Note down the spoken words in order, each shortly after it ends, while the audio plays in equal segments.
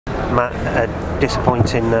Matt, a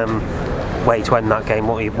disappointing way to end that game.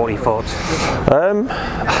 What are your thoughts?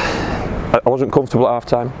 I wasn't comfortable at half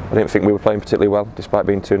time. I didn't think we were playing particularly well, despite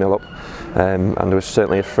being 2-0 up. And there was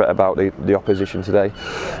certainly a threat about the opposition today.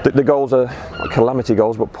 The goals are calamity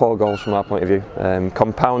goals, but poor goals from our point of view.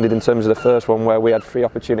 Compounded in terms of the first one, where we had 3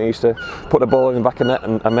 opportunities to put the ball in the back of net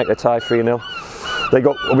and make the tie 3-0. They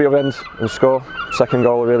got up the other end and score. Second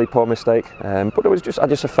goal, a really poor mistake. But there was I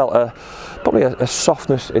just felt probably a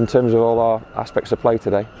softness in terms of all our aspects of play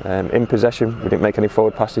today. In possession, we didn't make any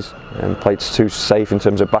forward passes, played too safe in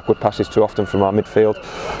terms of backward passes too often from our midfield,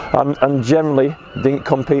 and generally didn't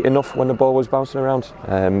compete enough when the ball was bouncing around.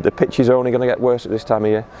 The pitches are only going to get worse at this time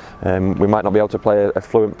of year. We might not be able to play a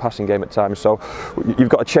fluent passing game at times, so you've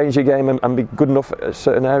got to change your game and be good enough at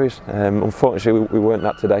certain areas. Unfortunately, we weren't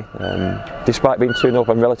that today. Despite being 2-0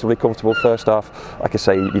 and relatively comfortable first half, like I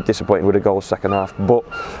say, you're disappointed with the goals second half. But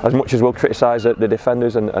as much as we'll criticise the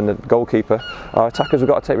defenders and the goalkeeper, our attackers have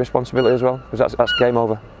got to take responsibility as well, because that's game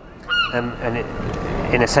over.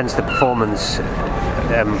 In a sense, the performance,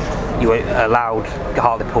 you allowed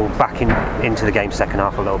Hartlepool back into the game second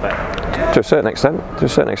half a little bit. To a certain extent,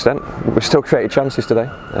 we still created chances today.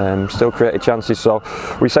 So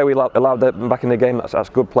we say we allowed them back in the game. That's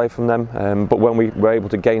good play from them. But when we were able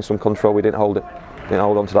to gain some control, we didn't hold it. Didn't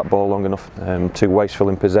hold on to that ball long enough. Too wasteful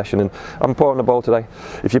in possession, and I'm poor on the ball today.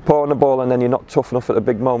 If you're poor on the ball and then you're not tough enough at the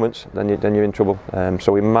big moments, then you're in trouble.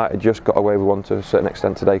 So we might have just got away with one to a certain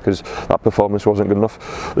extent today, because that performance wasn't good enough.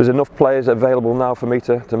 There's enough players available now for me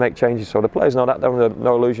to make changes. So the players know that. There are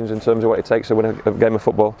no illusions in terms of what it takes to win a game of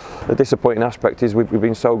football. The disappointing aspect is we've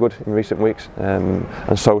been so good in recent weeks and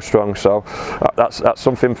so strong. So that's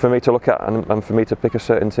something for me to look at and for me to pick a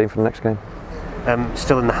certain team for the next game.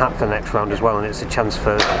 Still in the hat for the next round as well, and it's a chance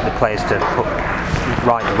for the players to put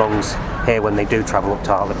right the wrongs here when they do travel up to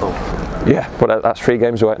Hartlepool. Yeah, but that's 3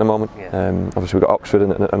 games away at the moment. Yeah. Obviously we've got Oxford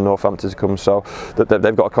and Northampton to come, so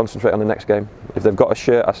they've got to concentrate on the next game. If they've got a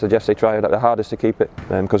shirt, I suggest they try their hardest to keep it,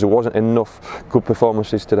 because there wasn't enough good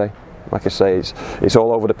performances today. Like I say, it's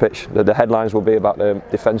all over the pitch. The headlines will be about the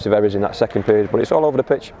defensive errors in that second period, but it's all over the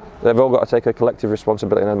pitch. They've all got to take a collective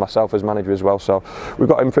responsibility, and myself as manager as well. So we've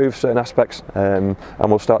got to improve certain aspects, and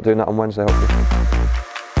we'll start doing that on Wednesday, hopefully.